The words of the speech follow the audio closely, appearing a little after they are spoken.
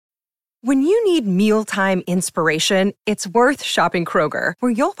When you need mealtime inspiration, it's worth shopping Kroger,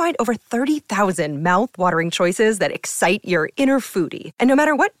 where you'll find over 30,000 mouth-watering choices that excite your inner foodie. And no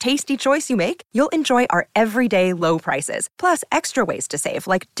matter what tasty choice you make, you'll enjoy our everyday low prices, plus extra ways to save,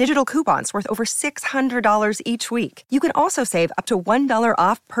 like digital coupons worth over $600 each week. You can also save up to $1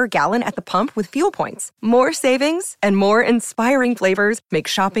 off per gallon at the pump with fuel points. More savings and more inspiring flavors make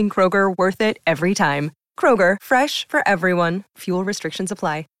shopping Kroger worth it every time. Kroger, fresh for everyone. Fuel restrictions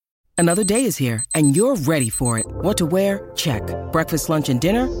apply. Another day is here, and you're ready for it. What to wear? Check. Breakfast, lunch, and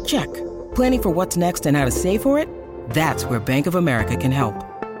dinner? Check. Planning for what's next and how to save for it? That's where Bank of America can help.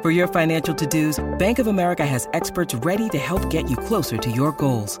 For your financial to-dos, Bank of America has experts ready to help get you closer to your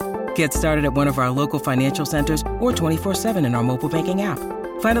goals. Get started at one of our local financial centers or 24/7 in our mobile banking app.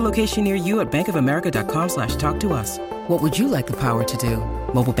 Find a location near you at bankofamerica.com/talktous. What would you like the power to do?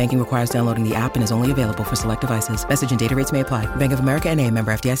 Mobile banking requires downloading the app and is only available for select devices. Message and data rates may apply. Bank of America N.A.,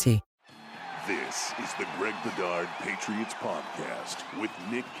 member FDIC. This is the Greg Bedard Patriots Podcast with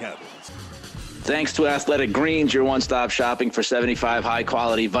Nick Cattles. Thanks to Athletic Greens, your one-stop shopping for 75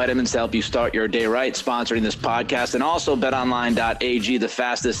 high-quality vitamins to help you start your day right, sponsoring this podcast, and also betonline.ag, the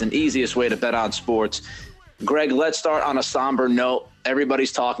fastest and easiest way to bet on sports. Greg, let's start on a somber note.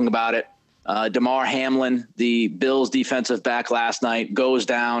 Everybody's talking about it. Damar Hamlin, the Bills defensive back last night, goes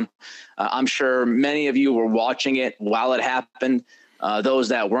down. I'm sure many of you were watching it while it happened. Those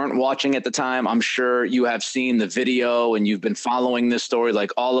that weren't watching at the time, I'm sure you have seen the video and you've been following this story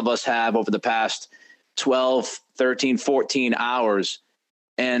like all of us have over the past 12, 13, 14 hours.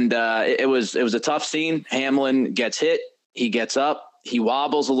 And it was a tough scene. Hamlin gets hit. He gets up. He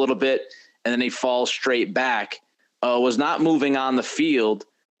wobbles a little bit, and then he falls straight back. Was not moving on the field.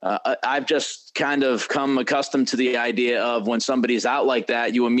 I've just kind of come accustomed to the idea of when somebody's out like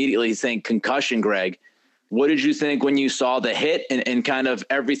that, you immediately think concussion, Greg. What did you think when you saw the hit and kind of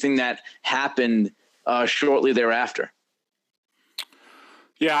everything that happened shortly thereafter?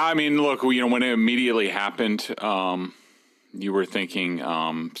 Yeah, I mean, look, when it immediately happened, you were thinking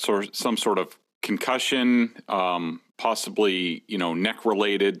some sort of concussion, possibly, neck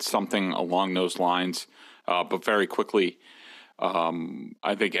related, something along those lines. But very quickly,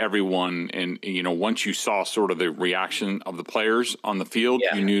 I think everyone, and once you saw sort of the reaction of the players on the field,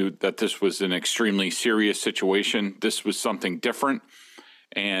 You knew that this was an extremely serious situation. This was something different.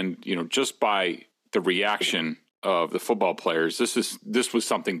 And, just by the reaction of the football players, this was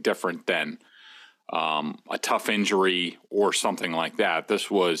something different than a tough injury or something like that. This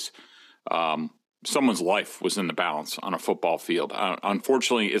was someone's life was in the balance on a football field.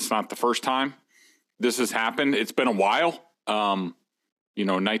 Unfortunately, it's not the first time this has happened. It's been a while. In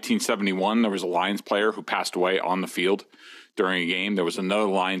 1971, there was a Lions player who passed away on the field during a game. There was another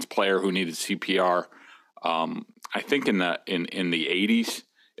Lions player who needed CPR. I think in the 80s,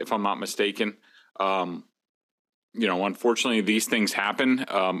 if I'm not mistaken. Unfortunately, these things happen.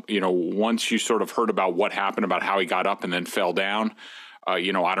 Once you sort of heard about what happened, about how he got up and then fell down, I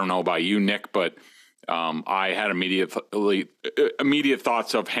don't know about you, Nick, but I had immediate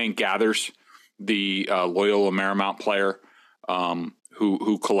thoughts of Hank Gathers, the Loyola Marymount player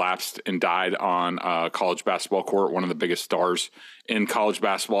who collapsed and died on a college basketball court, one of the biggest stars in college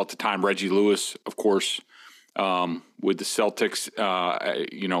basketball at the time. Reggie Lewis, of course, with the Celtics,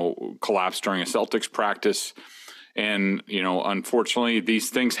 collapsed during a Celtics practice. And, unfortunately, these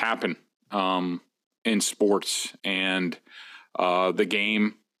things happen in sports, and the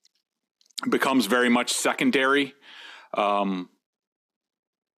game becomes very much secondary. I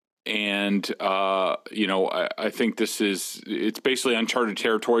think it's basically uncharted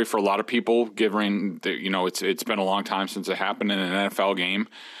territory for a lot of people, given that, it's been a long time since it happened in an NFL game.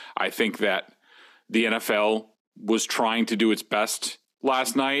 I think that the NFL was trying to do its best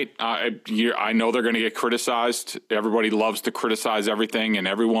last night. I know they're going to get criticized. Everybody loves to criticize everything, and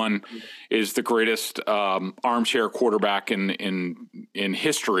everyone is the greatest armchair quarterback in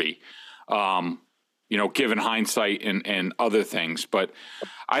history. Given hindsight and other things. But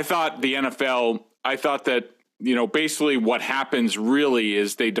I thought the NFL, basically what happens really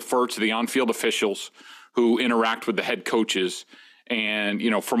is they defer to the on-field officials who interact with the head coaches. And,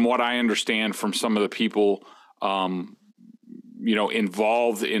 from what I understand from some of the people,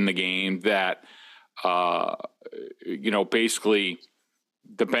 involved in the game, that, basically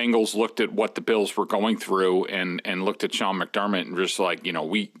the Bengals looked at what the Bills were going through and looked at Sean McDermott and just like,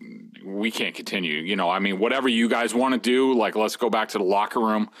 we can't continue. Whatever you guys want to do, like, let's go back to the locker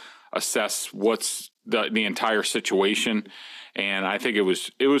room, assess what's the entire situation. And I think it was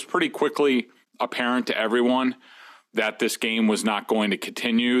pretty quickly apparent to everyone that this game was not going to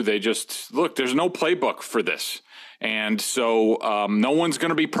continue. They just, look, there's no playbook for this. And so no one's going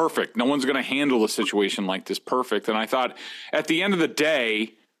to be perfect. No one's going to handle a situation like this perfect. And I thought at the end of the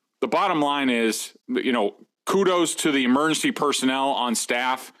day, the bottom line is, kudos to the emergency personnel on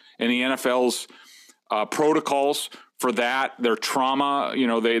staff and the NFL's protocols for that. Their trauma,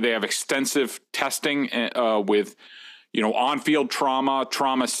 they have extensive testing with, on-field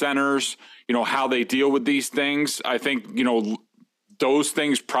trauma centers, how they deal with these things. I think, those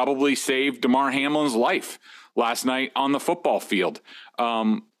things probably saved Damar Hamlin's life last night on the football field.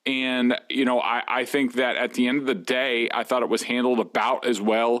 I think that at the end of the day, I thought it was handled about as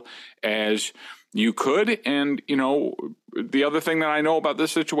well as you could. And, the other thing that I know about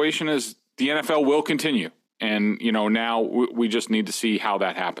this situation is the NFL will continue. And, now we just need to see how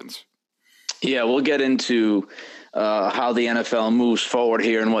that happens. Yeah, we'll get into how the NFL moves forward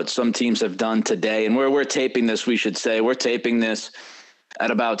here and what some teams have done today. And where we're taping this, we should say, we're taping this at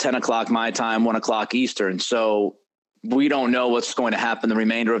about 10 o'clock my time, 1 o'clock Eastern. So we don't know what's going to happen the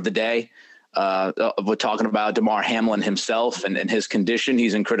remainder of the day. We're talking about Damar Hamlin himself and his condition.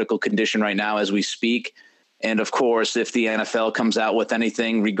 He's in critical condition right now as we speak. And of course, if the NFL comes out with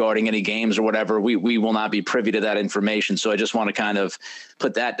anything regarding any games or whatever, we will not be privy to that information. So I just want to kind of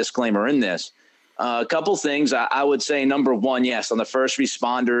put that disclaimer in this. A couple things I would say. Number one, yes, on the first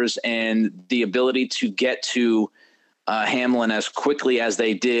responders and the ability to get to Hamlin as quickly as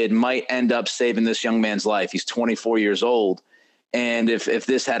they did might end up saving this young man's life. He's 24 years old. And if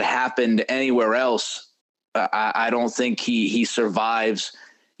this had happened anywhere else, I don't think he survives,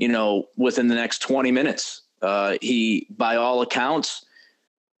 within the next 20 minutes. He, by all accounts,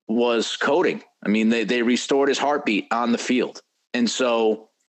 was coding. I mean, they restored his heartbeat on the field. And so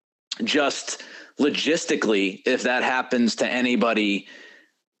just logistically, if that happens to anybody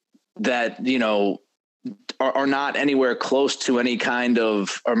that, are not anywhere close to any kind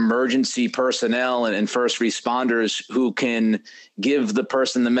of emergency personnel and first responders who can give the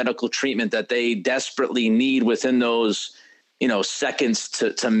person the medical treatment that they desperately need within those, seconds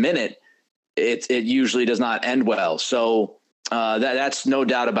to minute, it usually does not end well. So that's no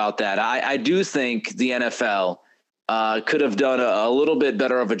doubt about that. I do think the NFL could have done a little bit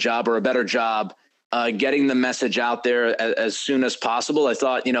better of a job or a better job getting the message out there as soon as possible. I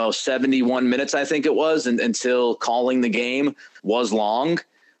thought, 71 minutes, I think it was, until calling the game was long.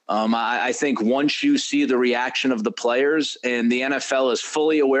 I think once you see the reaction of the players and the NFL is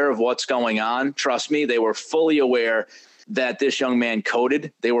fully aware of what's going on, trust me, they were fully aware that this young man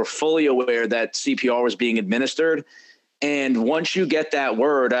coded. They were fully aware that CPR was being administered. And once you get that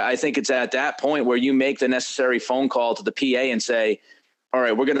word, I think it's at that point where you make the necessary phone call to the PA and say, all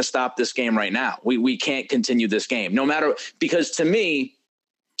right, we're going to stop this game right now. We can't continue this game no matter, because to me,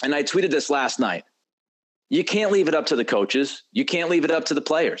 and I tweeted this last night, you can't leave it up to the coaches. You can't leave it up to the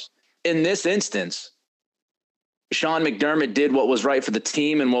players. In this instance, Sean McDermott did what was right for the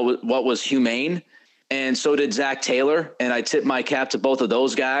team and what was humane. And so did Zach Taylor. And I tip my cap to both of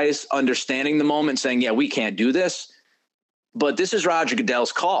those guys, understanding the moment, saying, yeah, we can't do this. But this is Roger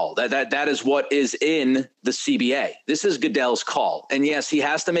Goodell's call. That is what is in the CBA. This is Goodell's call. And yes, he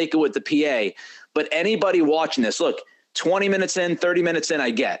has to make it with the PA. But anybody watching this, look, 20 minutes in, 30 minutes in, I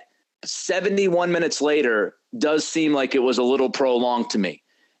get. 71 minutes later does seem like it was a little prolonged to me.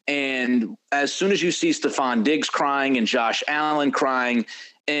 And as soon as you see Stephon Diggs crying and Josh Allen crying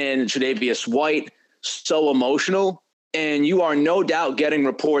and Tre'Davious White so emotional, and you are no doubt getting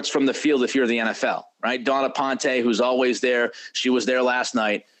reports from the field if you're the NFL, right? Donna Ponte, who's always there, she was there last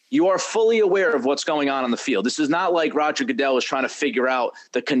night. You are fully aware of what's going on the field. This is not like Roger Goodell was trying to figure out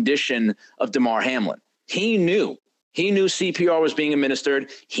the condition of Damar Hamlin. He knew CPR was being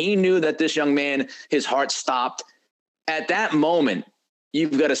administered. He knew that this young man, his heart stopped. At that moment,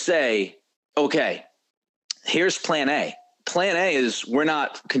 you've got to say, okay, here's plan A. Plan A is we're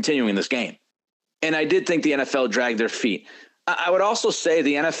not continuing this game. And I did think the NFL dragged their feet. I would also say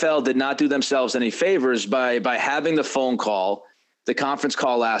the NFL did not do themselves any favors by having the phone call, the conference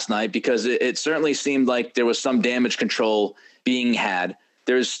call last night, because it certainly seemed like there was some damage control being had.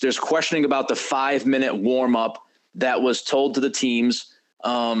 There's questioning about the 5-minute warm-up that was told to the teams.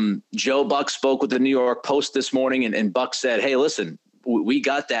 Joe Buck spoke with the New York Post this morning, and Buck said, hey, listen, we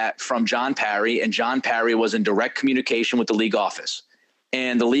got that from John Parry, and John Parry was in direct communication with the league office.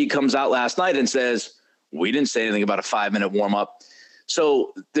 And the league comes out last night and says, we didn't say anything about a 5-minute warm-up.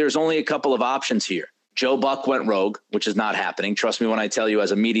 So there's only a couple of options here. Joe Buck went rogue, which is not happening. Trust me when I tell you,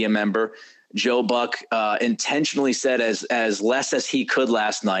 as a media member, Joe Buck intentionally said as less as he could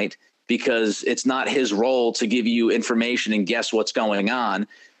last night, because it's not his role to give you information and guess what's going on.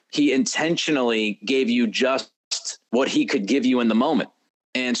 He intentionally gave you just what he could give you in the moment.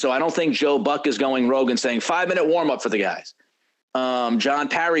 And so I don't think Joe Buck is going rogue and saying 5-minute warm up for the guys. John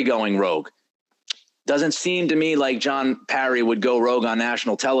Parry going rogue. Doesn't seem to me like John Parry would go rogue on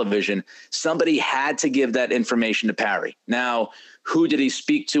national television. Somebody had to give that information to Parry. Now, who did he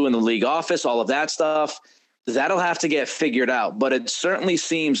speak to in the league office? All of that stuff. That'll have to get figured out. But it certainly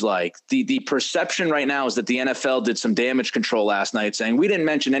seems like the perception right now is that the NFL did some damage control last night, saying we didn't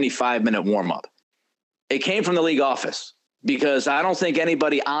mention any 5-minute warm up. It came from the league office, because I don't think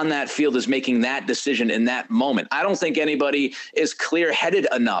anybody on that field is making that decision in that moment. I don't think anybody is clear-headed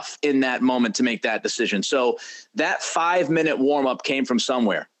enough in that moment to make that decision. So that 5-minute warm-up came from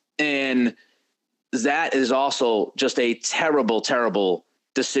somewhere. And that is also just a terrible, terrible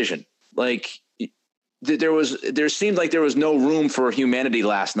decision. Like, there seemed like there was no room for humanity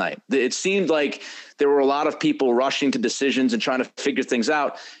last night. It seemed like there were a lot of people rushing to decisions and trying to figure things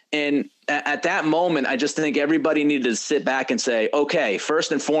out. And at that moment, I just think everybody needed to sit back and say, okay,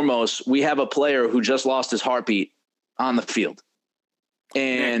 first and foremost, we have a player who just lost his heartbeat on the field.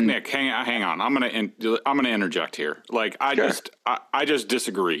 And Nick, hang on. I'm gonna interject here. Like, I just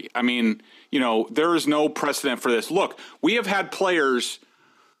disagree. I mean, there is no precedent for this. Look, we have had players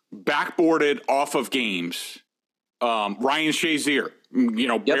backboarded off of games. Ryan Shazier,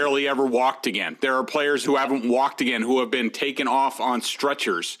 barely ever walked again. There are players who haven't walked again, who have been taken off on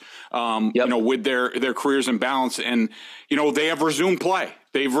stretchers, with their careers in balance, and they have resumed play.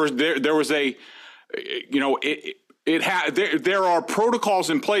 There was a, there are protocols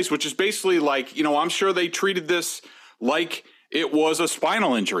in place, which is basically like, I'm sure they treated this like it was a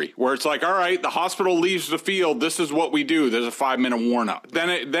spinal injury, where it's like, all right, the hospital leaves the field. This is what we do. There's a 5-minute warm up.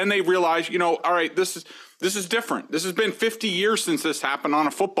 Then they realize, all right, this is different. This has been 50 years since this happened on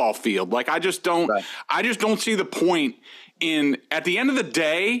a football field. Like, I just don't see the point in, at the end of the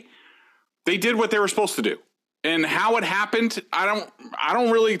day, they did what they were supposed to do. And how it happened, I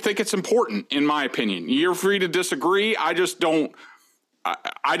don't really think it's important, in my opinion. You're free to disagree. I just don't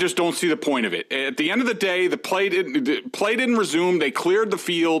see the point of it. At the end of the day, the play didn't resume. They cleared the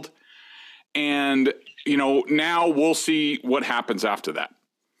field, and now we'll see what happens after that.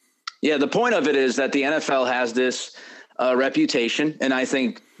 Yeah, the point of it is that the NFL has this reputation, and I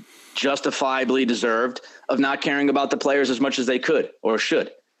think justifiably desered, of not caring about the players as much as they could or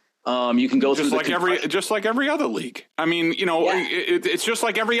should. You can go just through just like every other league. I mean, it's just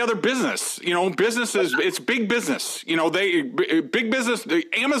like every other business. Business is it's big business. Big business.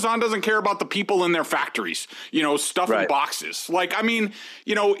 Amazon doesn't care about the people in their factories. Stuffing boxes. Like, I mean,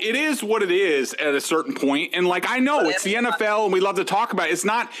 it is what it is at a certain point. And like, I know it's the NFL, and we love to talk about it. It's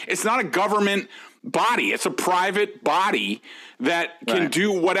not a government body. It's a private body that can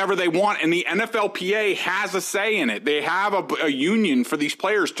do whatever they want. And the NFLPA has a say in it. They have a union for these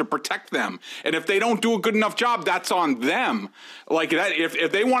players to protect them. And if they don't do a good enough job, that's on them. Like that,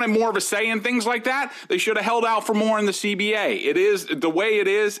 if they wanted more of a say in things like that, they should have held out for more in the CBA. It is the way it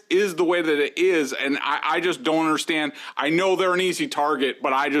is the way that it is. And I just don't understand. I know they're an easy target,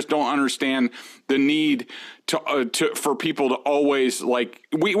 but I just don't understand the need for people to always, like,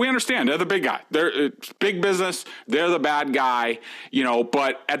 we understand they're the big guy. It's big business. They're the bad guy,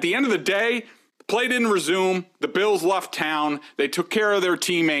 but at the end of the day, play didn't resume. The Bills left town. They took care of their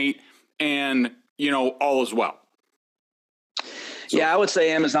teammate, and, all is well. So, yeah, I would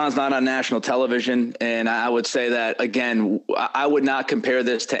say Amazon's not on national television. And I would say that, again, I would not compare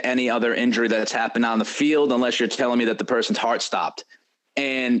this to any other injury that's happened on the field, unless you're telling me that the person's heart stopped.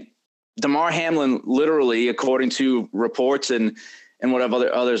 And Damar Hamlin, literally, according to reports and what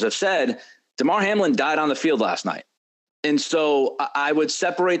others have said, Damar Hamlin died on the field last night. And so I would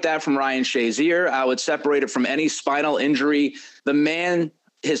separate that from Ryan Shazier. I would separate it from any spinal injury. The man,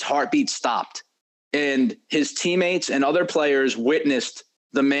 his heartbeat stopped, and his teammates and other players witnessed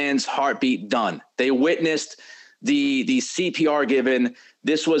the man's heartbeat done. They witnessed the CPR given.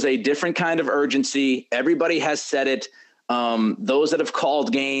 This was a different kind of urgency. Everybody has said it. Those that have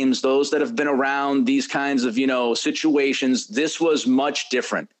called games, those that have been around these kinds of, situations, this was much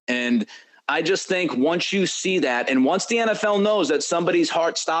different. And I just think once you see that, and once the NFL knows that somebody's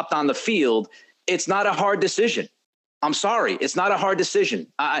heart stopped on the field, it's not a hard decision. I'm sorry. It's not a hard decision.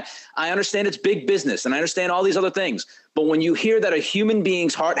 I understand it's big business, and I understand all these other things. But when you hear that a human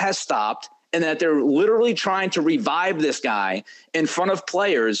being's heart has stopped and that they're literally trying to revive this guy in front of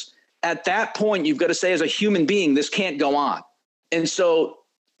players, at that point, you've got to say, as a human being, this can't go on. And so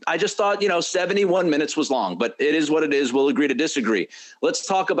I just thought, 71 minutes was long, but it is what it is. We'll agree to disagree. Let's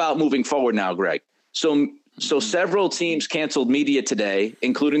talk about moving forward now, Greg. So several teams canceled media today,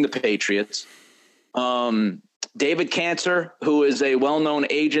 including the Patriots. David Cantor, who is a well-known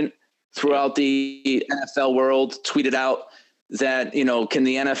agent throughout the NFL world, tweeted out that, can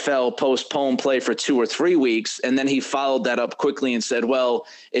the NFL postpone play for 2 or 3 weeks? And then he followed that up quickly and said, well,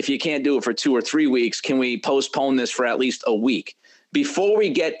 if you can't do it for 2 or 3 weeks, can we postpone this for at least a week? Before we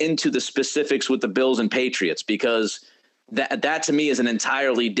get into the specifics with the Bills and Patriots, because that to me is an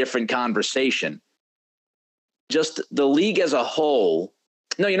entirely different conversation. Just the league as a whole.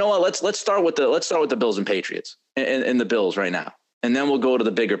 No, you know what? Let's start with the Bills and Patriots and the Bills right now. And then we'll go to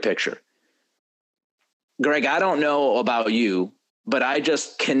the bigger picture. Greg, I don't know about you, but I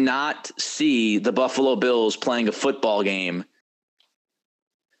just cannot see the Buffalo Bills playing a football game,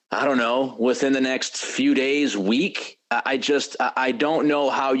 I don't know, within the next few days, week. I don't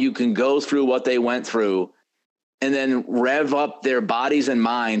know how you can go through what they went through and then rev up their bodies and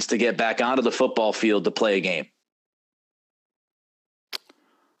minds to get back onto the football field to play a game.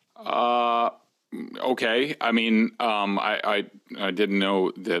 Okay. I mean, I didn't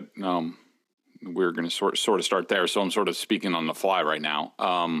know that, we were going to sort of start there. So I'm sort of speaking on the fly right now.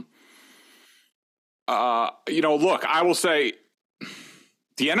 Look, I will say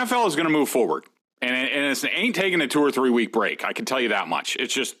the NFL is going to move forward, and it ain't taking a 2 or 3 week break. I can tell you that much.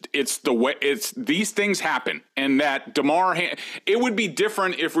 It's the way these things happen, and that it would be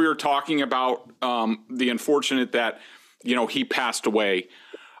different if we were talking about the unfortunate that, he passed away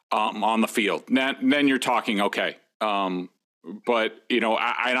on the field. Then you're talking, okay. But,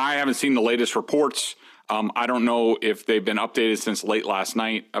 I haven't seen the latest reports. I don't know if they've been updated since late last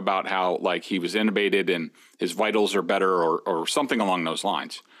night about how, like, he was intubated and his vitals are better or something along those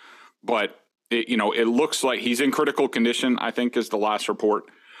lines. But, it looks like he's in critical condition, I think, is the last report.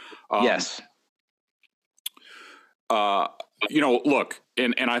 Yes. Look,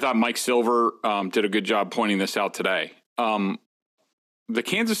 and I thought Mike Silver did a good job pointing this out today. The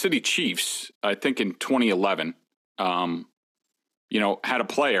Kansas City Chiefs, I think in 2011, had a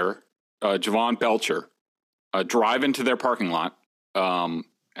player, Javon Belcher, drive into their parking lot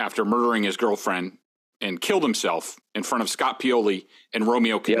after murdering his girlfriend and killed himself in front of Scott Pioli and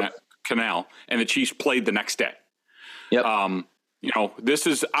Romeo Canal, and the Chiefs played the next day. Yep. This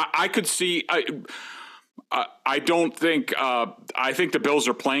is I could see. I don't think I think the Bills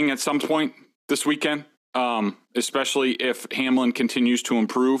are playing at some point this weekend, especially if Hamlin continues to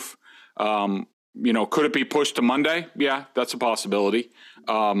improve. Could it be pushed to Monday? Yeah, that's a possibility.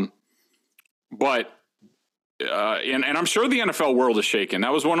 But I'm sure the NFL world is shaken.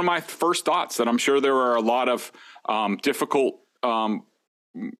 That was one of my first thoughts, that I'm sure there are a lot of difficult,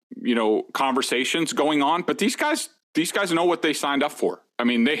 conversations going on. But these guys know what they signed up for. I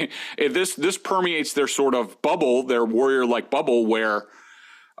mean, this permeates their sort of bubble, their warrior-like bubble, where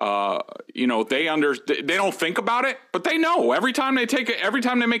they don't think about it, but they know every time they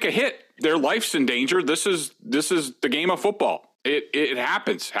make a hit, their life's in danger. This is the game of football. It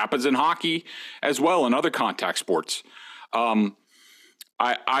happens in hockey as well, and other contact sports.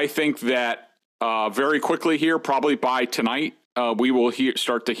 I think that very quickly here, probably by tonight, we will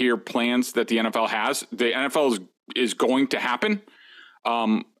start to hear plans that the NFL has. The NFL is going to happen.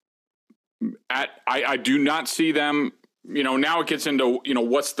 I do not see them. Now it gets into,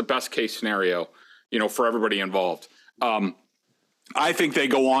 what's the best case scenario, for everybody involved. I think they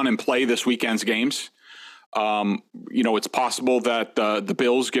go on and play this weekend's games. It's possible that the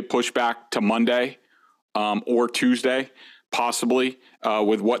Bills get pushed back to Monday or Tuesday, possibly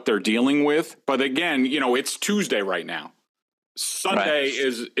with what they're dealing with. But again, it's Tuesday right now. Sunday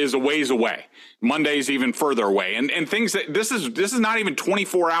is a ways away. Monday's even further away, and things that this is not even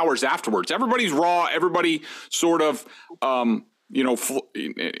 24 hours afterwards. Everybody's raw. Everybody sort of, how do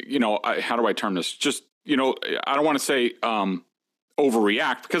I term this? Just, I don't want to say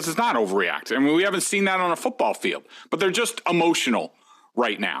overreact, because it's not overreact. I mean, we haven't seen that on a football field, but they're just emotional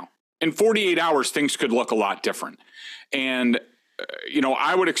right now. In 48 hours, things could look a lot different. And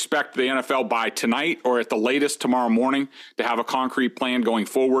I would expect the NFL by tonight or at the latest tomorrow morning to have a concrete plan going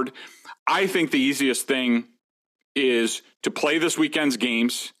forward. I think the easiest thing is to play this weekend's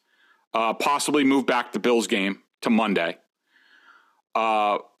games, possibly move back the Bills game to Monday,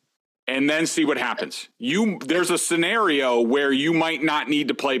 and then see what happens. There's a scenario where you might not need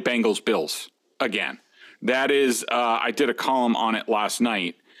to play Bengals-Bills again. That is, I did a column on it last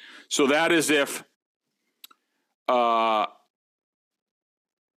night. So that is if the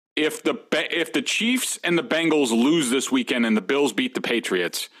Chiefs and the Bengals lose this weekend and the Bills beat the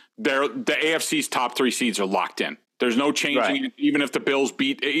Patriots, the AFC's top 3 seeds are locked in. There's no changing it, even if the Bengals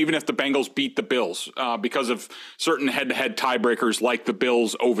beat the Bills because of certain head-to-head tiebreakers like the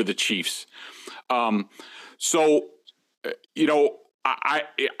Bills over the Chiefs. I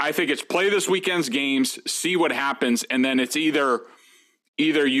think it's play this weekend's games, see what happens, and then it's either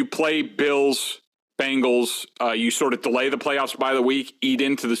you play Bills, Bengals, you sort of delay the playoffs by the week, eat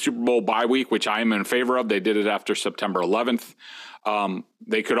into the Super Bowl bye week, which I am in favor of. They did it after September 11th.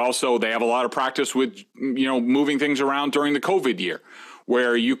 They have a lot of practice with, moving things around during the COVID year,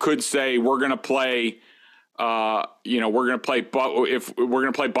 where you could say we're going to play,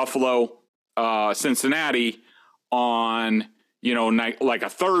 Buffalo, Cincinnati on, like a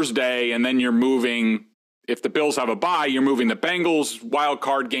Thursday, and then you're moving. If the Bills have a bye, you're moving the Bengals wild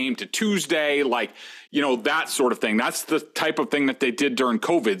card game to Tuesday, that sort of thing. That's the type of thing that they did during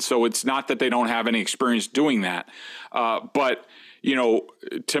COVID. So it's not that they don't have any experience doing that. But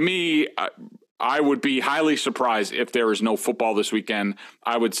to me, I would be highly surprised if there is no football this weekend.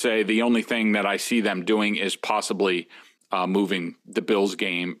 I would say the only thing that I see them doing is possibly moving the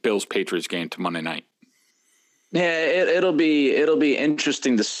Bills-Patriots game to Monday night. Yeah, it'll be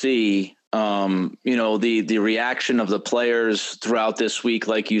interesting to see. The reaction of the players throughout this week,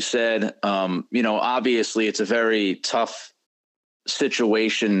 like you said. Obviously it's a very tough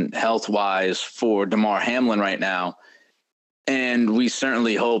situation health-wise for Damar Hamlin right now. And we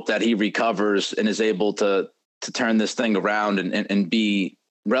certainly hope that he recovers and is able to turn this thing around and be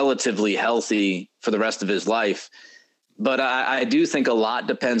relatively healthy for the rest of his life. But I do think a lot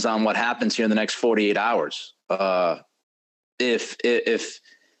depends on what happens here in the next 48 hours.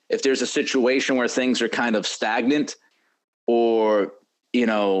 If there's a situation where things are kind of stagnant, or,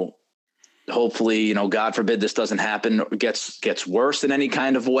 hopefully, God forbid this doesn't happen, or gets worse in any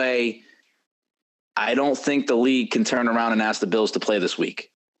kind of way, I don't think the league can turn around and ask the Bills to play this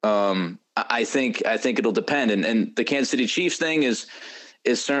week. I think it'll depend. And the Kansas City Chiefs thing is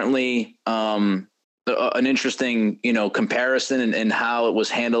certainly an interesting, comparison and how it was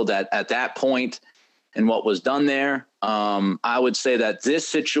handled at that point and what was done there. I would say that this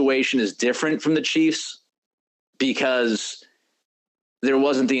situation is different from the Chiefs because there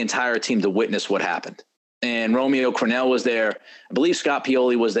wasn't the entire team to witness what happened. And Romeo Crennel was there. I believe Scott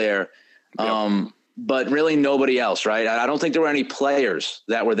Pioli was there. Yep. But really nobody else, right? I don't think there were any players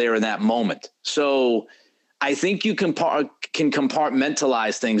that were there in that moment. So I think you can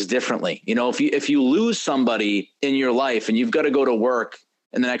compartmentalize things differently. If you lose somebody in your life and you've got to go to work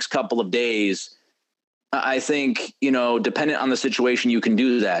in the next couple of days, I think, dependent on the situation, you can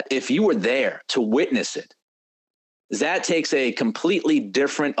do that. If you were there to witness it, that takes a completely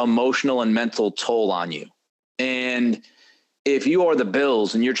different emotional and mental toll on you. And if you are the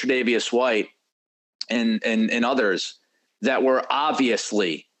Bills and you're Tre'Davious White and others that were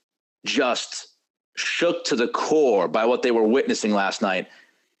obviously just shook to the core by what they were witnessing last night,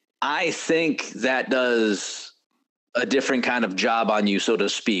 I think that does a different kind of job on you, so to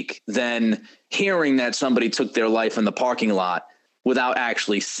speak, than hearing that somebody took their life in the parking lot without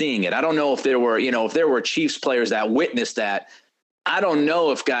actually seeing it. I don't know if there were Chiefs players that witnessed that. I don't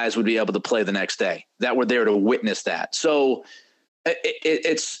know if guys would be able to play the next day that were there to witness that. So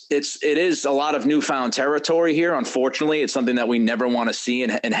it is a lot of newfound territory here. Unfortunately, it's something that we never want to see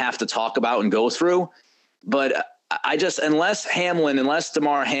and have to talk about and go through. But unless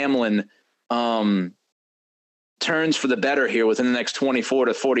Damar Hamlin turns for the better here within the next 24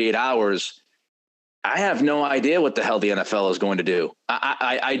 to 48 hours, I have no idea what the hell the NFL is going to do.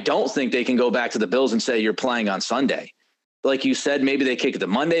 I don't think they can go back to the Bills and say you're playing on Sunday. Like you said, maybe they kick it to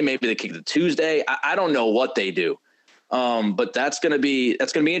Monday, maybe they kick it to Tuesday. I don't know what they do. But that's going to be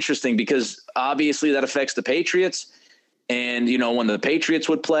interesting because obviously that affects the Patriots and, when the Patriots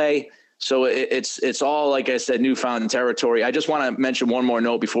would play. So it's all, like I said, newfound territory. I just want to mention one more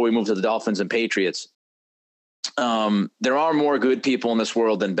note before we move to the Dolphins and Patriots. There are more good people in this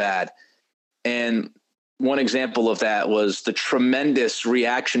world than bad. And one example of that was the tremendous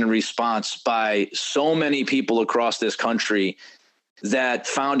reaction and response by so many people across this country that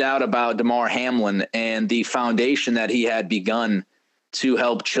found out about Damar Hamlin and the foundation that he had begun to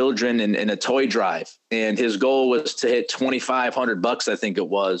help children in a toy drive. And his goal was to hit $2,500, I think it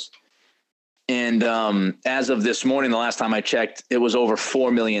was. And as of this morning, the last time I checked, it was over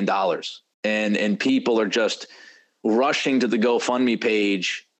 $4 million. And people are just rushing to the GoFundMe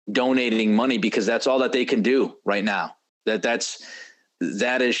page, donating money because that's all that they can do right now.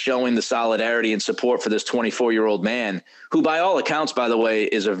 That is showing the solidarity and support for this 24-year-old man who, by all accounts, by the way,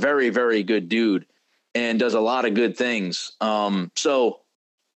 is a very, very good dude and does a lot of good things. So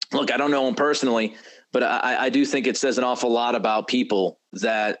look, I don't know him personally, but I do think it says an awful lot about people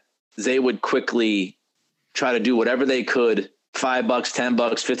that they would quickly try to do whatever they could. $5, $10,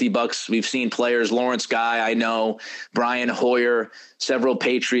 $50. We've seen players, Lawrence Guy, I know, Brian Hoyer, several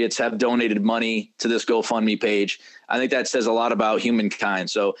Patriots have donated money to this GoFundMe page. I think that says a lot about humankind.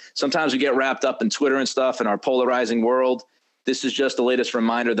 So sometimes we get wrapped up in Twitter and stuff in our polarizing world. this is just the latest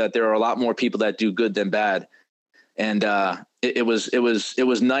reminder that there are a lot more people that do good than bad. And it was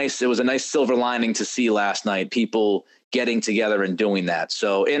nice. It was a nice silver lining to see last night, people getting together and doing that.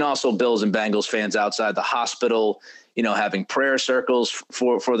 So, and also Bills and Bengals fans outside the hospital, having prayer circles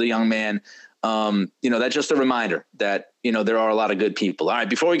for the young man. That's just a reminder that, there are a lot of good people. All right,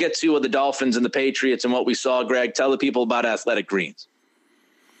 before we get to the Dolphins and the Patriots and what we saw, Greg, tell the people about Athletic Greens.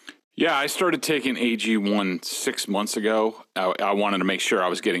 Yeah, I started taking AG1 6 months ago. I wanted to make sure I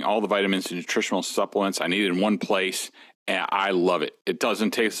was getting all the vitamins and nutritional supplements I needed in one place, and I love it. It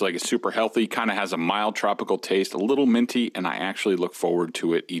doesn't taste like it's super healthy, kind of has a mild tropical taste, a little minty, and I actually look forward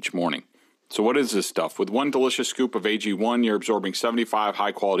to it each morning. So what is this stuff? With one delicious scoop of AG1, you're absorbing 75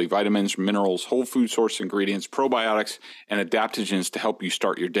 high-quality vitamins, minerals, whole food source ingredients, probiotics, and adaptogens to help you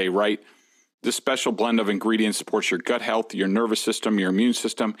start your day right. This special blend of ingredients supports your gut health, your nervous system, your immune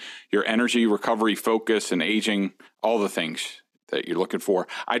system, your energy, recovery, focus, and aging, all the things that you're looking for.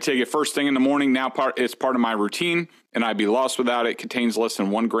 I take it first thing in the morning. Now it's part of my routine, and I'd be lost without it. It contains less than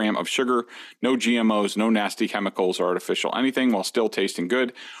 1 gram of sugar, no GMOs, no nasty chemicals or artificial anything, while still tasting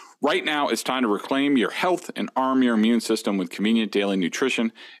good. Right now, it's time to reclaim your health and arm your immune system with convenient daily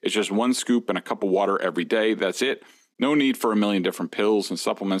nutrition. It's just 1 scoop and a cup of water every day. That's it. No need for a million different pills and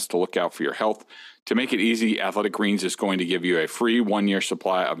supplements to look out for your health. To make it easy, Athletic Greens is going to give you a free 1-year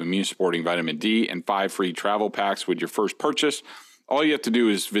supply of immune-supporting vitamin D and 5 free travel packs with your first purchase. All you have to do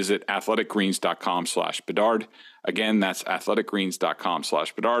is visit athleticgreens.com/Bedard. Again, that's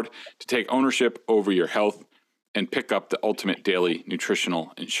athleticgreens.com/Bedard to take ownership over your health and pick up the ultimate daily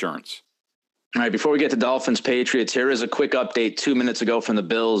nutritional insurance. All right, before we get to Dolphins Patriots, here is a quick update 2 minutes ago from the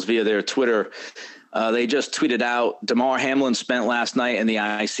Bills via their Twitter. They just tweeted out, Damar Hamlin spent last night in the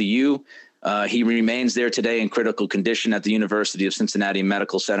ICU. He remains there today in critical condition at the University of Cincinnati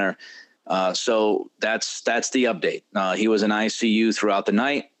Medical Center. So that's the update. He was in ICU throughout the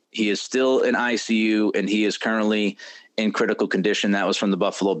night. He is still in ICU, and he is currently in critical condition. That was from the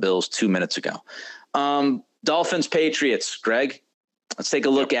Buffalo Bills 2 minutes ago. Dolphins Patriots, Greg, let's take a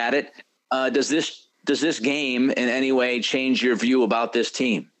look at it. Does this game in any way change your view about this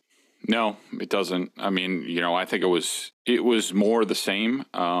team? No, it doesn't. I mean, I think it was more the same.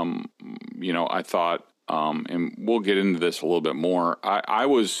 I thought, and we'll get into this a little bit more.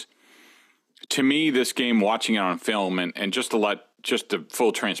 To me, this game, watching it on film and just the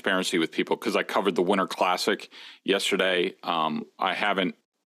full transparency with people, because I covered the Winter Classic yesterday. I haven't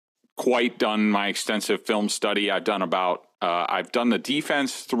quite done my extensive film study. I've done the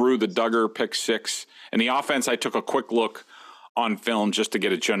defense through the Duggar pick 6, and the offense I took a quick look on film just to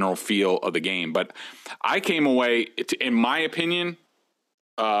get a general feel of the game. But I came away, in my opinion,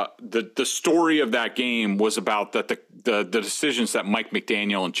 the story of that game was about the decisions that Mike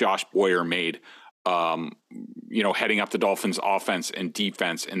McDaniel and Josh Boyer made, heading up the Dolphins offense and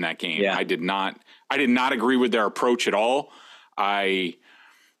defense in that game. Yeah. I did not agree with their approach at all.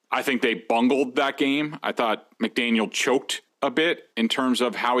 I think they bungled that game. I thought McDaniel choked a bit in terms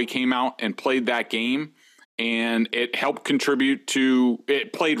of how he came out and played that game. And it helped contribute to,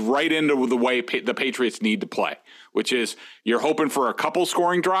 it played right into the way the Patriots need to play, which is you're hoping for a couple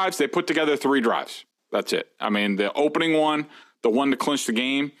scoring drives. They put together 3 drives. That's it. I mean, the opening one, the one to clinch the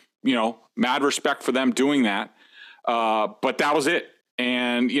game, mad respect for them doing that. But that was it.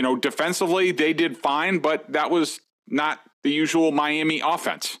 And, defensively, they did fine, but that was not the usual Miami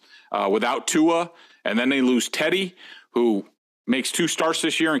offense without Tua. And then they lose Teddy, who makes 2 starts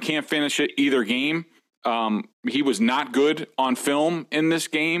this year and can't finish it either game. He was not good on film in this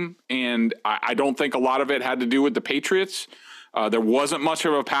game, and I don't think a lot of it had to do with the Patriots. There wasn't much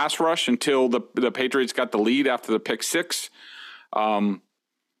of a pass rush until the Patriots got the lead after the pick 6. So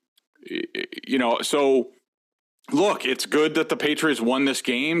look, it's good that the Patriots won this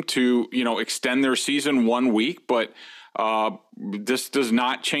game to, extend their season 1 week, but this does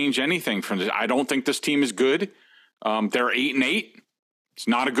not change anything from this. I don't think this team is good. They're 8-8. It's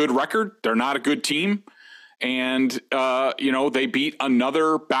not a good record. They're not a good team. And, they beat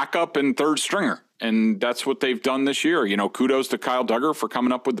another backup and third stringer. And that's what they've done this year. Kudos to Kyle Duggar for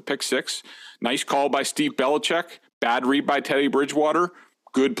coming up with the pick 6. Nice call by Steve Belichick. Bad read by Teddy Bridgewater.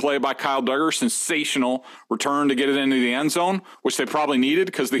 Good play by Kyle Duggar. Sensational return to get it into the end zone, which they probably needed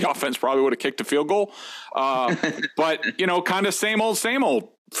because the offense probably would have kicked a field goal. But, kind of same old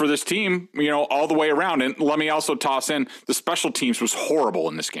for this team, all the way around. And let me also toss in the special teams was horrible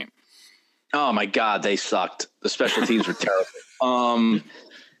in this game. Oh my God, they sucked. The special teams were terrible.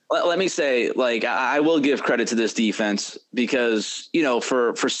 Let me say, I will give credit to this defense because,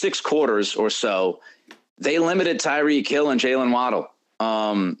 for 6 quarters or so, they limited Tyreek Hill and Jalen Waddle.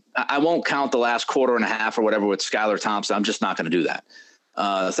 I won't count the last quarter and a half or whatever with Skylar Thompson. I'm just not going to do that.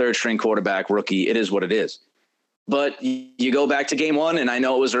 Third string quarterback, rookie. It is what it is. But you go back to game one, and I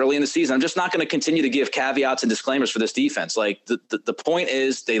know it was early in the season. I'm just not going to continue to give caveats and disclaimers for this defense. Like the point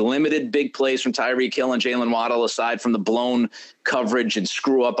is they limited big plays from Tyreek Hill and Jalen Waddle aside from the blown coverage and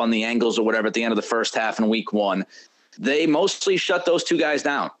screw up on the angles or whatever at the end of the first half in week one. They mostly shut those two guys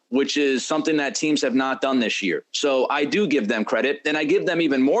down, which is something that teams have not done this year. So I do give them credit, and I give them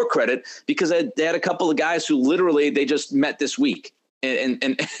even more credit because they had a couple of guys who literally they just met this week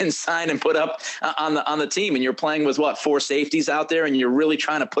and signed and put up on the team. And you're playing with four safeties out there, and you're really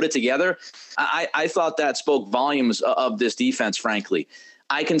trying to put it together. I thought that spoke volumes of this defense, frankly.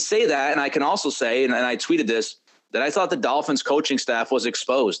 I can say that, and I can also say, and I tweeted this, that I thought the Dolphins coaching staff was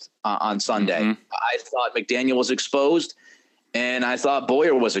exposed on Sunday. Mm-hmm. I thought McDaniel was exposed, and I thought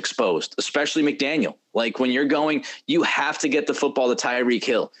Boyer was exposed, especially McDaniel. Like when you're going, you have to get the football to Tyreek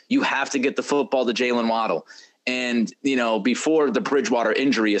Hill. You have to get the football to Jalen Waddle. And, before the Bridgewater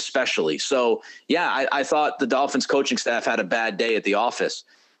injury, especially. So, yeah, I thought the Dolphins coaching staff had a bad day at the office.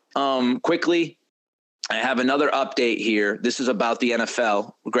 Quickly, I have another update here. This is about the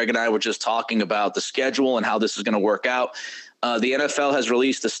NFL. Greg and I were just talking about the schedule and how this is going to work out. The NFL has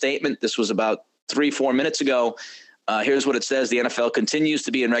released a statement. This was about 3-4 minutes ago. Here's what it says. The NFL continues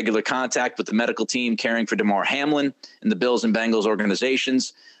to be in regular contact with the medical team caring for Damar Hamlin and the Bills and Bengals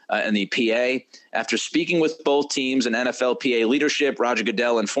organizations and the PA. After speaking with both teams and NFL PA leadership, Roger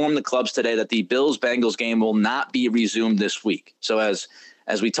Goodell informed the clubs today that the Bills-Bengals game will not be resumed this week. So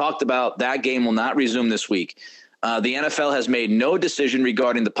as we talked about, that game will not resume this week. The NFL has made no decision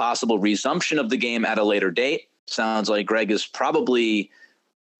regarding the possible resumption of the game at a later date. Sounds like Greg is probably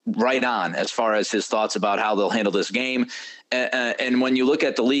right on as far as his thoughts about how they'll handle this game. And when you look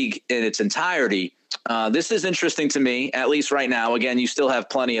at the league in its entirety, this is interesting to me, at least right now. Again, you still have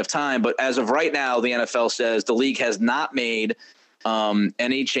plenty of time, but as of right now, the NFL says the league has not made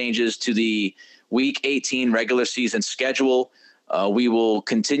any changes to the Week 18 regular season schedule. We will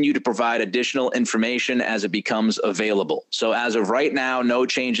continue to provide additional information as it becomes available. So as of right now, no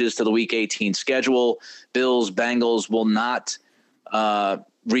changes to the Week 18 schedule. Bills, Bengals will not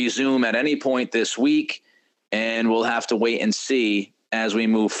resume at any point this week, and we'll have to wait and see as we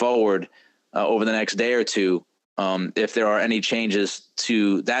move forward over the next day or two if there are any changes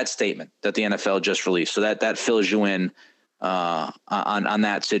to that statement that the NFL just released. So that fills you in on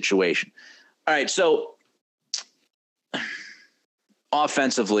that situation. All right, so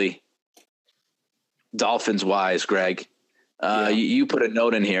offensively, Dolphins-wise, Greg, you put a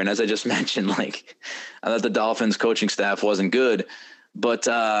note in here, and as I just mentioned, I thought the Dolphins coaching staff wasn't good, but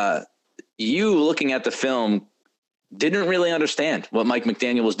you looking at the film didn't really understand what Mike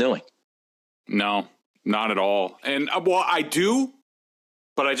McDaniel was doing. No, not at all. And I do,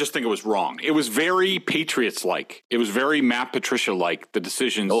 but I just think it was wrong. It was very Patriots-like. It was very Matt Patricia-like, the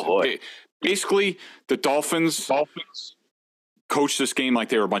decisions. Oh, boy. Basically, the Dolphins coached this game like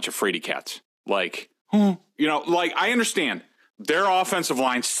they were a bunch of fraidy cats. I understand their offensive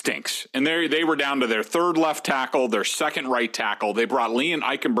line stinks, and they were down to their third left tackle, their second right tackle. They brought Liam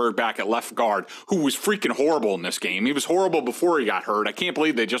Eichenberg back at left guard, who was freaking horrible in this game. He was horrible before he got hurt. I can't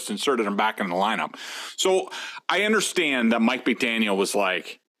believe they just inserted him back in the lineup. So I understand that Mike McDaniel was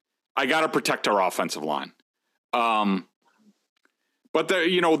like, I got to protect our offensive line. But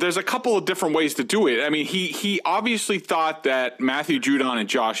there's a couple of different ways to do it. I mean, he obviously thought that Matthew Judon and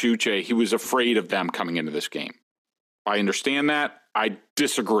Josh Uche, he was afraid of them coming into this game. I understand that. I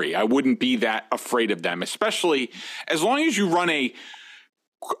disagree. I wouldn't be that afraid of them, especially as long as you run a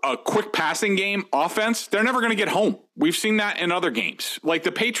quick passing game offense. They're never going to get home. We've seen that in other games. Like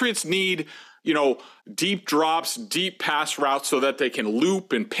the Patriots need, deep drops, deep pass routes so that they can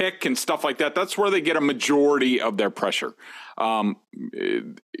loop and pick and stuff like that. That's where they get a majority of their pressure. I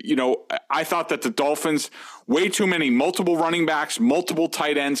thought that the Dolphins, way too many multiple running backs, multiple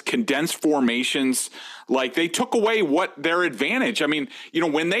tight ends, condensed formations, they took away what their advantage. I mean,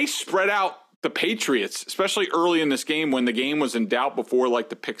 when they spread out the Patriots, especially early in this game when the game was in doubt before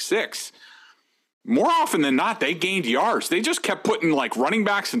the pick six, more often than not, they gained yards. They just kept putting running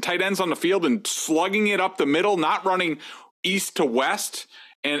backs and tight ends on the field and slugging it up the middle, not running east to west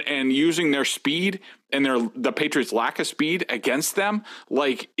and using their speed and the Patriots' lack of speed against them.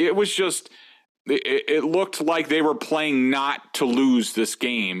 It was just, it looked like they were playing not to lose this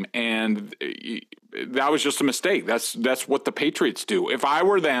game. And that was just a mistake. That's what the Patriots do. If I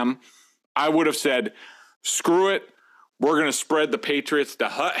were them, I would have said, screw it. we're going to spread the Patriots the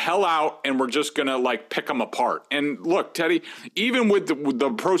hell out, and we're just going to, like, pick them apart. And look, Teddy, even with the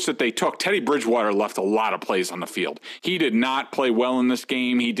approach that they took, Teddy Bridgewater left a lot of plays on the field. He did not play well in this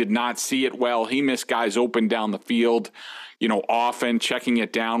game. He did not see it well. He missed guys open down the field, often checking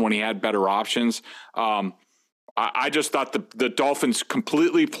it down when he had better options. I just thought the Dolphins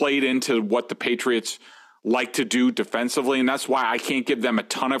completely played into what the Patriots like to do defensively, and that's why I can't give them a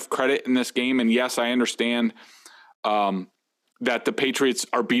ton of credit in this game. And yes, I understand that the Patriots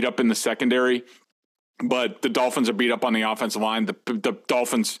are beat up in the secondary, but the Dolphins are beat up on the offensive line. The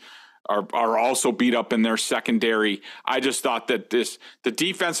Dolphins are also beat up in their secondary. I just thought that the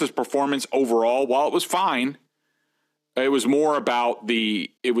defense's performance overall, while it was fine, it was more about the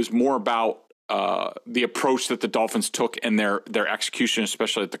approach that the Dolphins took and their execution,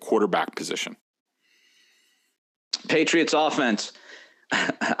 especially at the quarterback position. Patriots offense.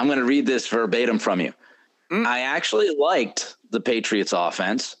 I'm going to read this verbatim from you. I actually liked the Patriots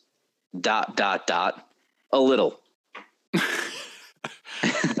offense, ... a little.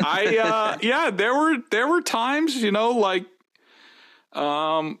 There were times, it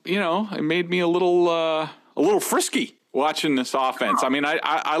made me a little frisky watching this offense. I mean,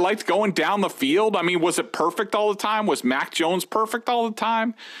 I liked going down the field. I mean, was it perfect all the time? Was Mac Jones perfect all the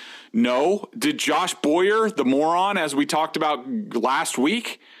time? No. Did Josh Boyer, the moron, as we talked about last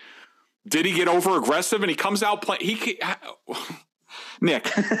week, did he get over aggressive and he comes out playing?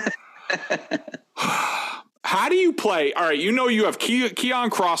 Nick, how do you play? All right, you have Keon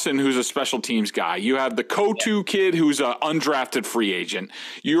Crossan, who's a special teams guy. You have the Kotu kid, who's an undrafted free agent.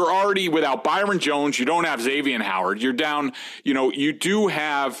 You're already without Byron Jones. You don't have Xavier Howard. You're down. You do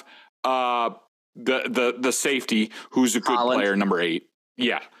have the safety, who's a good player, number 8.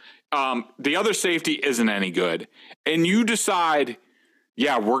 Yeah. The other safety isn't any good, and you decide,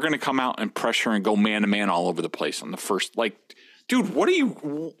 yeah, we're going to come out and pressure and go man to man all over the place on the first. Like, dude, what are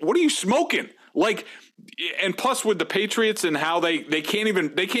you smoking? Like, and plus with the Patriots and how they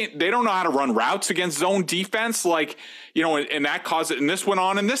don't know how to run routes against zone defense. Like, and that caused it. And this went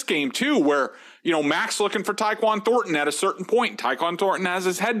on in this game too, where, Mac's looking for Tyquan Thornton at a certain point. Tyquan Thornton has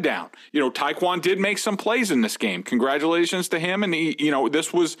his head down. Tyquan did make some plays in this game. Congratulations to him. And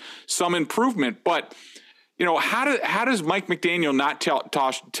this was some improvement, but how does Mike McDaniel not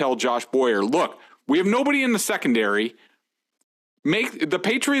tell Josh Boyer, look, we have nobody in the secondary. The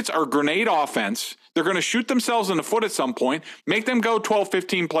Patriots are grenade offense. They're going to shoot themselves in the foot at some point. Make them go 12,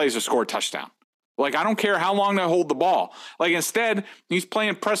 15 plays to score a touchdown. Like, I don't care how long they hold the ball. Like, instead, he's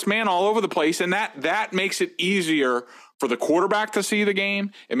playing press man all over the place, and that makes it easier for the quarterback to see the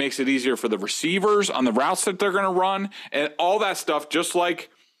game. It makes it easier for the receivers on the routes that they're going to run and all that stuff, just like,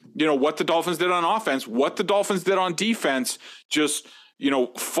 what the Dolphins did on offense, what the Dolphins did on defense, just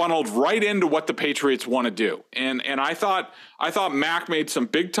funneled right into what the Patriots want to do. And I thought Mac made some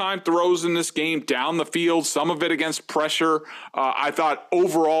big time throws in this game down the field, some of it against pressure. I thought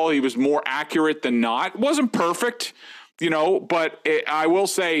overall he was more accurate than not. It wasn't perfect, but I will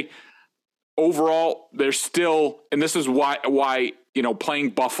say overall there's still, and this is why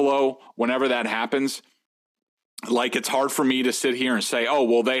playing Buffalo, whenever that happens, like, it's hard for me to sit here and say, oh,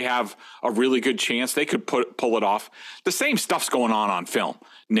 well, they have a really good chance. They could pull it off. The same stuff's going on film,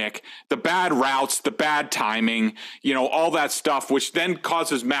 Nick. The bad routes, the bad timing, all that stuff, which then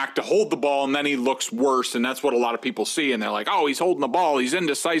causes Mac to hold the ball, and then he looks worse, and that's what a lot of people see, and they're like, oh, he's holding the ball, he's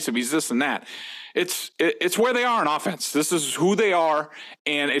indecisive, he's this and that. It's where they are in offense. This is who they are,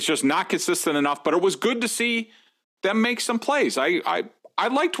 and it's just not consistent enough, but it was good to see them make some plays. I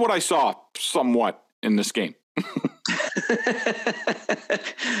liked what I saw somewhat in this game.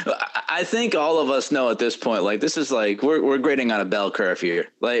 I think all of us know at this point, like, this is like we're grading on a bell curve here.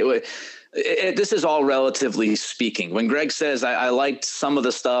 Like, this is all relatively speaking. When Greg says I liked some of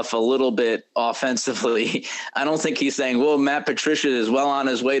the stuff a little bit offensively, I don't think he's saying, well, Matt Patricia is well on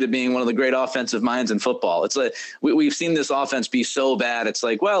his way to being one of the great offensive minds in football. It's like we've seen this offense be so bad. It's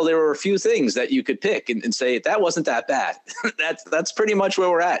like, well, there were a few things that you could pick and say that wasn't that bad. That's pretty much where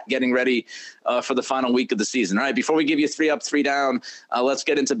we're at, getting ready for the final week of the season. All right, before we give you 3 up, 3 down, let's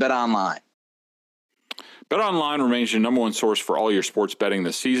get into BetOnline. BetOnline remains your number one source for all your sports betting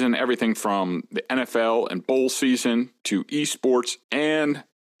this season. Everything from the NFL and bowl season to esports and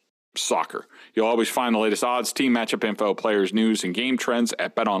soccer. You'll always find the latest odds, team matchup info, players, news, and game trends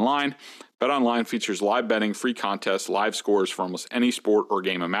at BetOnline. BetOnline features live betting, free contests, live scores for almost any sport or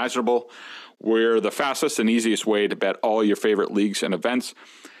game imaginable. We're the fastest and easiest way to bet all your favorite leagues and events.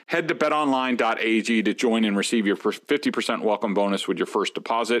 Head to betonline.ag to join and receive your 50% welcome bonus with your first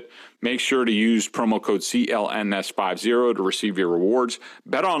deposit. Make sure to use promo code CLNS50 to receive your rewards.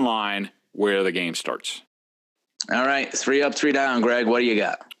 BetOnline, where the game starts. All right. 3 up, 3 down, Greg. What do you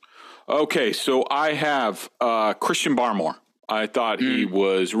got? Okay, so I have Christian Barmore. I thought he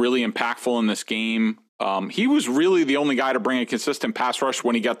was really impactful in this game. He was really the only guy to bring a consistent pass rush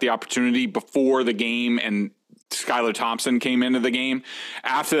when he got the opportunity before the game and Skylar Thompson came into the game.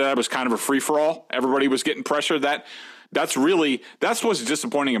 After that, it was kind of a free-for-all. Everybody was getting pressure. That's what's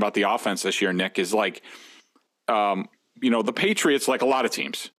disappointing about the offense this year, Nick, is like, the Patriots, like a lot of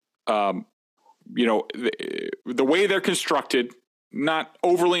teams, the way they're constructed, not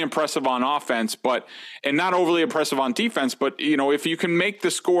overly impressive on offense, and not overly impressive on defense. But, if you can make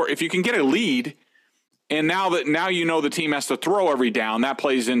the score, if you can get a lead, and now the team has to throw every down, that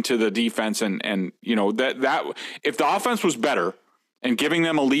plays into the defense. And that if the offense was better and giving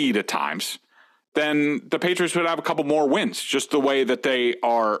them a lead at times, then the Patriots would have a couple more wins, just the way that they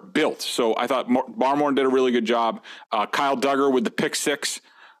are built. So I thought Barmore did a really good job. Kyle Duggar with the pick six.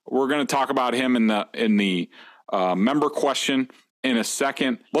 We're going to talk about him in the member question in a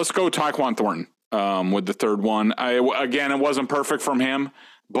second. Let's go Tyquan Thornton with the third one. Again, it wasn't perfect from him,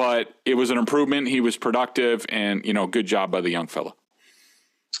 but it was an improvement. He was productive, and good job by the young fella.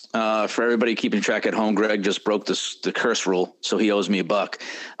 For everybody keeping track at home, Greg just broke the curse rule, so he owes me $1.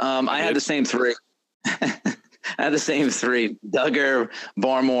 I had the same three. Duggar,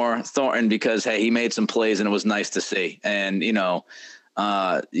 Barmore, Thornton, because, hey, he made some plays and it was nice to see. And,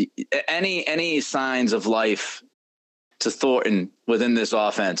 any signs of life to Thornton within this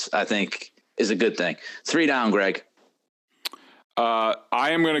offense, I think, is a good thing. 3 down, Greg. I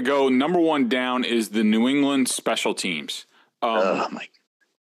am going to go number 1 down is the New England special teams. Oh, my God.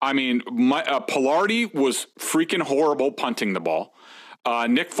 I mean, Pilardi was freaking horrible punting the ball.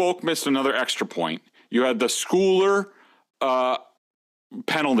 Nick Folk missed another extra point. You had the Schooler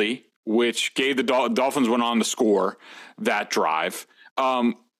penalty, which gave the Dolphins went on to score that drive.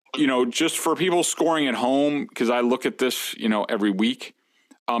 Just for people scoring at home, because I look at this, every week.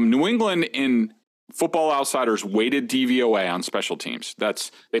 New England in Football Outsiders weighted DVOA on special teams.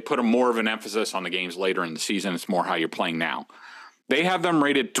 They put more of an emphasis on the games later in the season. It's more how you're playing now. They have them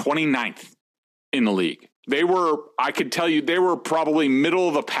rated 29th in the league. I could tell you, they were probably middle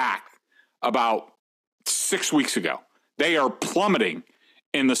of the pack about 6 weeks ago. They are plummeting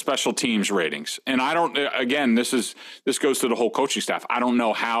in the special teams ratings. And I don't, again, this goes to the whole coaching staff. I don't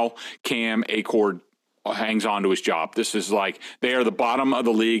know how Cam Achord hangs on to his job. This is like, they are the bottom of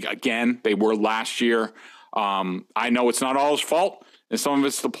the league. Again, they were last year. I know it's not all his fault, and some of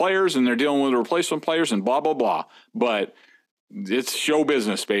it's the players, and they're dealing with replacement players and blah, blah, blah. But it's show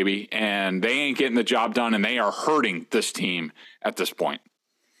business, baby, and they ain't getting the job done, and they are hurting this team at this point.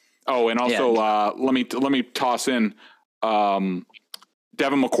 Oh, and also let me toss in Devin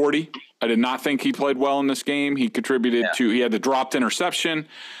McCourty. I did not think he played well in this game. He contributed he had the dropped interception.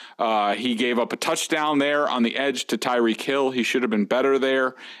 He gave up a touchdown there on the edge to Tyreek Hill. He should have been better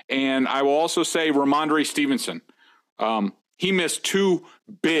there. And I will also say Ramondre Stevenson. He missed 2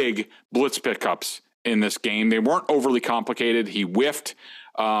 big blitz pickups in this game. They weren't overly complicated. He whiffed.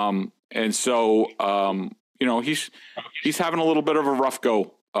 And so, he's having a little bit of a rough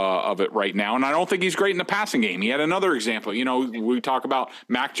go of it right now. And I don't think he's great in the passing game. He had another example. We talk about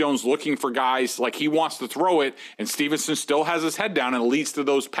Mac Jones looking for guys, like he wants to throw it, and Stevenson still has his head down, and it leads to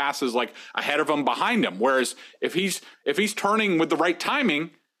those passes like ahead of him, behind him. Whereas if he's turning with the right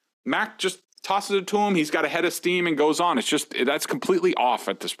timing, Mac just tosses it to him. He's got a head of steam and goes on. It's just, that's completely off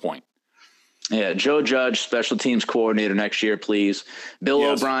at this point. Yeah, Joe Judge, special teams coordinator next year, please. Bill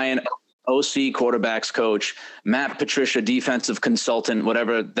O'Brien, OC, quarterbacks coach. Matt Patricia, defensive consultant,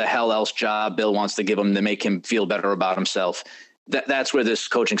 whatever the hell else job Bill wants to give him to make him feel better about himself. That's where this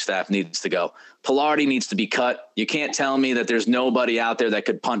coaching staff needs to go. Pilardi needs to be cut. You can't tell me that there's nobody out there that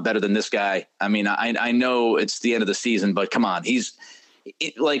could punt better than this guy. I mean, I know it's the end of the season, but come on.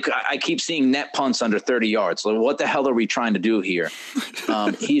 I keep seeing net punts under 30 yards. Like, what the hell are we trying to do here?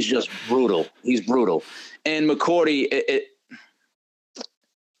 He's just brutal. He's brutal. And McCourty,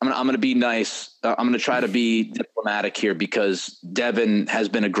 I'm going to be nice. I'm going to try to be diplomatic here because Devin has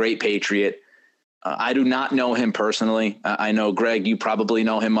been a great Patriot. I do not know him personally. I know, Greg, you probably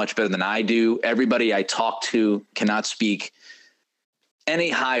know him much better than I do. Everybody I talk to cannot speak any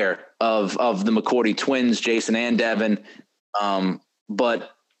higher of the McCourty twins, Jason and Devin.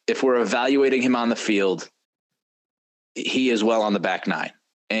 But if we're evaluating him on the field, he is well on the back 9.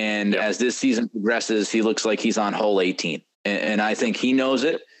 And as this season progresses, he looks like he's on hole 18. And I think he knows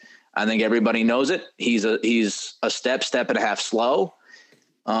it. I think everybody knows it. He's a step and a half slow.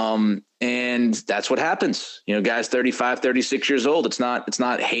 And that's what happens. Guys 35, 36 years old. It's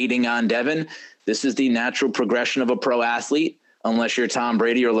not hating on Devin. This is the natural progression of a pro athlete. unless you're Tom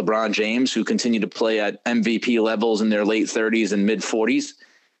Brady or LeBron James, who continue to play at MVP levels in their late 30s and mid 40s.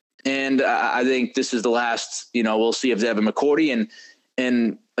 And I think this is the last, we'll see if Devin McCourty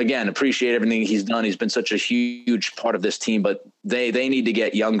and again, appreciate everything he's done. He's been such a huge part of this team, but they need to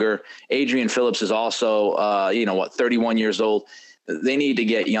get younger. Adrian Phillips is also, 31 years old. They need to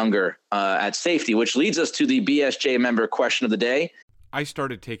get younger at safety, which leads us to the BSJ member question of the day. I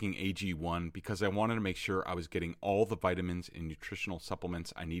started taking AG1 because I wanted to make sure I was getting all the vitamins and nutritional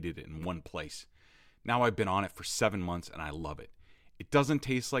supplements I needed in one place. Now I've been on it for 7 months and I love it. It doesn't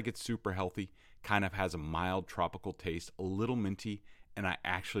taste like it's super healthy, kind of has a mild tropical taste, a little minty, and I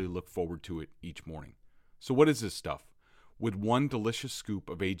actually look forward to it each morning. So what is this stuff? With one delicious scoop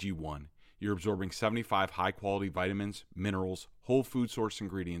of AG1, you're absorbing 75 high-quality vitamins, minerals, whole food source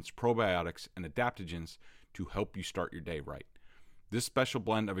ingredients, probiotics, and adaptogens to help you start your day right. This special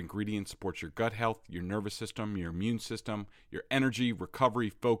blend of ingredients supports your gut health, your nervous system, your immune system, your energy, recovery,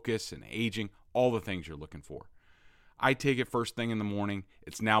 focus, and aging, all the things you're looking for. I take it first thing in the morning.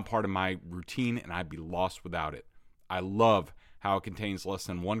 It's now part of my routine, and I'd be lost without it. I love how it contains less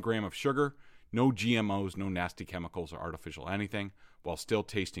than 1 gram of sugar, no GMOs, no nasty chemicals or artificial anything, while still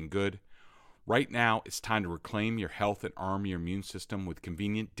tasting good. Right now, it's time to reclaim your health and arm your immune system with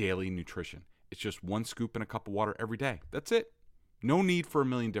convenient daily nutrition. It's just 1 scoop in a cup of water every day. That's it. No need for a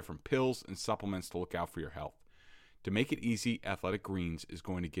million different pills and supplements to look out for your health. To make it easy, Athletic Greens is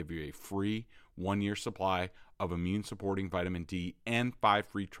going to give you a free 1-year supply of immune-supporting vitamin D and 5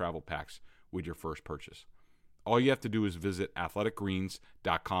 free travel packs with your first purchase. All you have to do is visit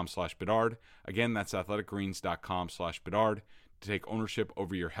athleticgreens.com/Bedard. Again, that's athleticgreens.com/Bedard to take ownership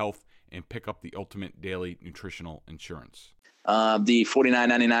over your health and pick up the ultimate daily nutritional insurance. The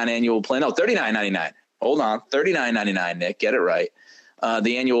 $49.99 annual plan. No, $39.99. Hold on. $39.99, Nick. Get it right.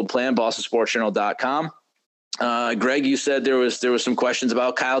 The annual plan, BostonSportsJournal.com. Greg, you said there was some questions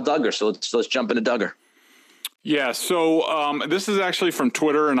about Kyle Dugger, so let's jump into Dugger. Yeah, so this is actually from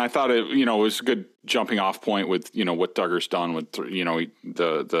Twitter, and I thought it was a good jumping off point with what Dugger's done with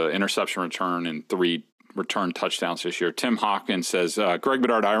the interception return and 3 return touchdowns this year. Tim Hawkins says, Greg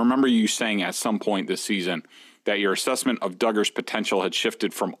Bedard, I remember you saying at some point this season that your assessment of Dugger's potential had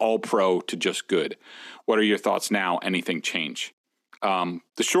shifted from all pro to just good. What are your thoughts now? Anything change? The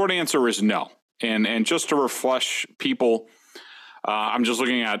short answer is no. And just to refresh people, I'm just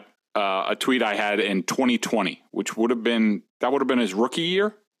looking at a tweet I had in 2020, which would have been his rookie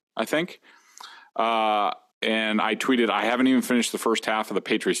year, I think. And I tweeted, I haven't even finished the first half of the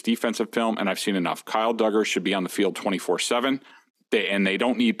Patriots defensive film, and I've seen enough. Kyle Dugger should be on the field 24/7, and they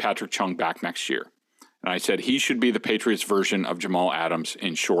don't need Patrick Chung back next year. And I said he should be the Patriots version of Jamal Adams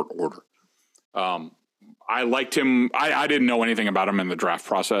in short order. I liked him. I didn't know anything about him in the draft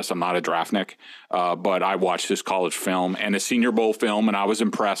process. I'm not a draftnik, but I watched his college film and his Senior Bowl film, and I was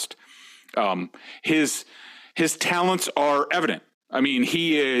impressed. His talents are evident. I mean,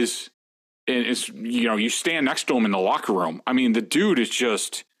 he is. You stand next to him in the locker room. I mean, the dude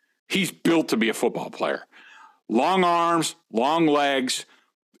is he's built to be a football player. Long arms, long legs,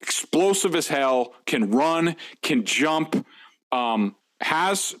 explosive as hell, can run, can jump,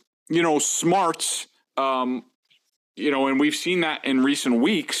 has, smarts, and we've seen that in recent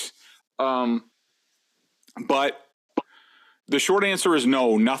weeks. But the short answer is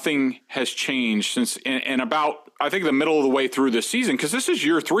no, nothing has changed since in about, I think, the middle of the way through this season, because this is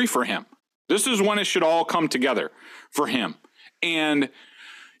year 3 for him. This is when it should all come together for him. And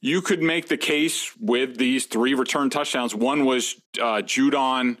you could make the case with these 3 return touchdowns. One was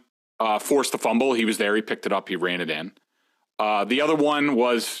Judon forced the fumble. He was there. He picked it up. He ran it in. The other one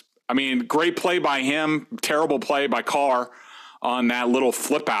was, great play by him. Terrible play by Carr on that little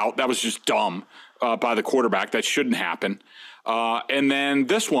flip out. That was just dumb by the quarterback. That shouldn't happen. And then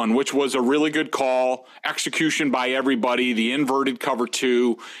this one, which was a really good call, execution by everybody, the inverted cover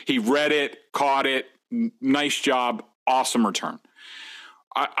 2. He read it, caught it. Nice job. Awesome return.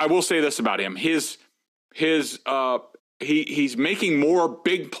 I will say this about him. He's making more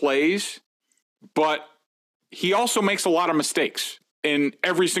big plays, but he also makes a lot of mistakes in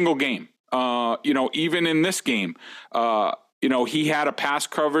every single game. Even in this game, he had a pass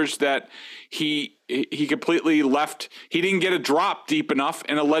coverage that he completely left. He didn't get a drop deep enough,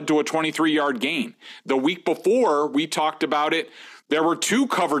 and it led to a 23-yard gain. The week before, we talked about it. There were 2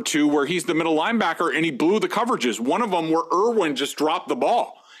 cover 2 where he's the middle linebacker, and he blew the coverages. One of them where Irwin just dropped the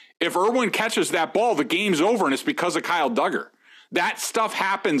ball. If Irwin catches that ball, the game's over, and it's because of Kyle Dugger. That stuff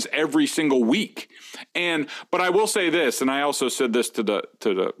happens every single week. But I will say this, and I also said this to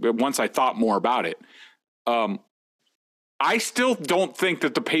the once I thought more about it. I still don't think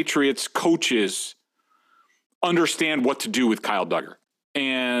that the Patriots coaches understand what to do with Kyle Dugger.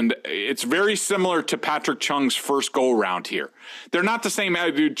 And it's very similar to Patrick Chung's first go around here. They're not the same.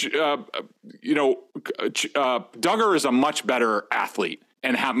 Dugger is a much better athlete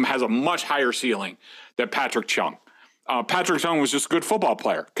and has a much higher ceiling than Patrick Chung. Patrick Chung was just a good football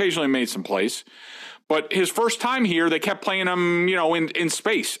player, occasionally made some plays. But his first time here, they kept playing him, in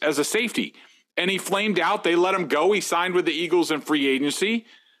space as a safety. And he flamed out. They let him go. He signed with the Eagles in free agency.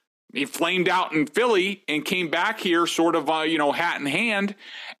 He flamed out in Philly and came back here sort of, hat in hand.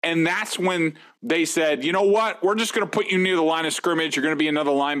 And that's when they said, you know what, we're just going to put you near the line of scrimmage. You're going to be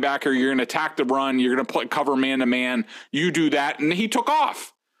another linebacker. You're going to attack the run. You're going to cover man-to-man. You do that. And he took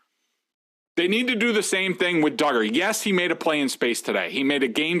off. They need to do the same thing with Dugger. Yes, he made a play in space today. He made a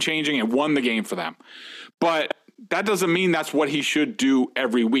game-changing and won the game for them. But that doesn't mean that's what he should do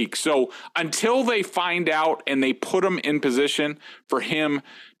every week. So until they find out and they put him in position for him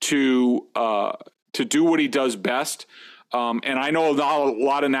to do what he does best, and I know a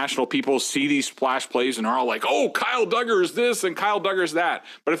lot of national people see these splash plays and are all like, oh, Kyle Dugger is this and Kyle Dugger is that.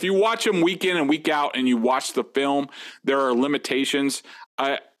 But if you watch him week in and week out and you watch the film, there are limitations.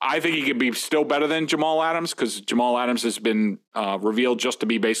 I think he could be still better than Jamal Adams because Jamal Adams has been revealed just to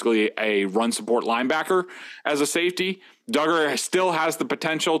be basically a run support linebacker as a safety. Dugger still has the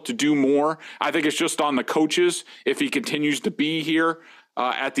potential to do more. I think it's just on the coaches if he continues to be here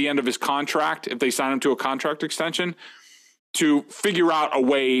at the end of his contract, if they sign him to a contract extension, to figure out a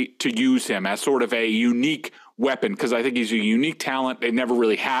way to use him as sort of a unique weapon because I think he's a unique talent. They've never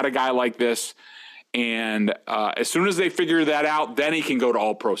really had a guy like this. And as soon as they figure that out, then he can go to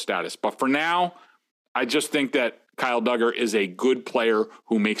all-pro status. But for now, I just think that Kyle Dugger is a good player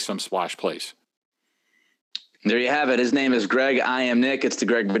who makes some splash plays. There you have it. His name is Greg. I am Nick. It's the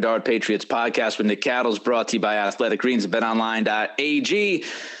Greg Bedard Patriots podcast with Nick Cattles, brought to you by Athletic Greens and BetOnline.ag.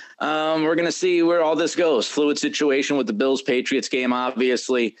 We're going to see where all this goes. Fluid situation with the Bills-Patriots game,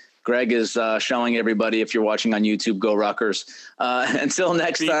 obviously. Greg is showing everybody, if you're watching on YouTube, go Rutgers. Until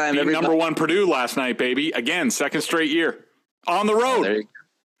next time. Number one Purdue last night, baby. Again, second straight year. On the road. There you go.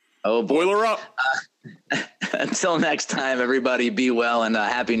 Oh, boy. Boiler up. Until next time, everybody, be well and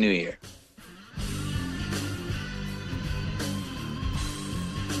Happy New Year.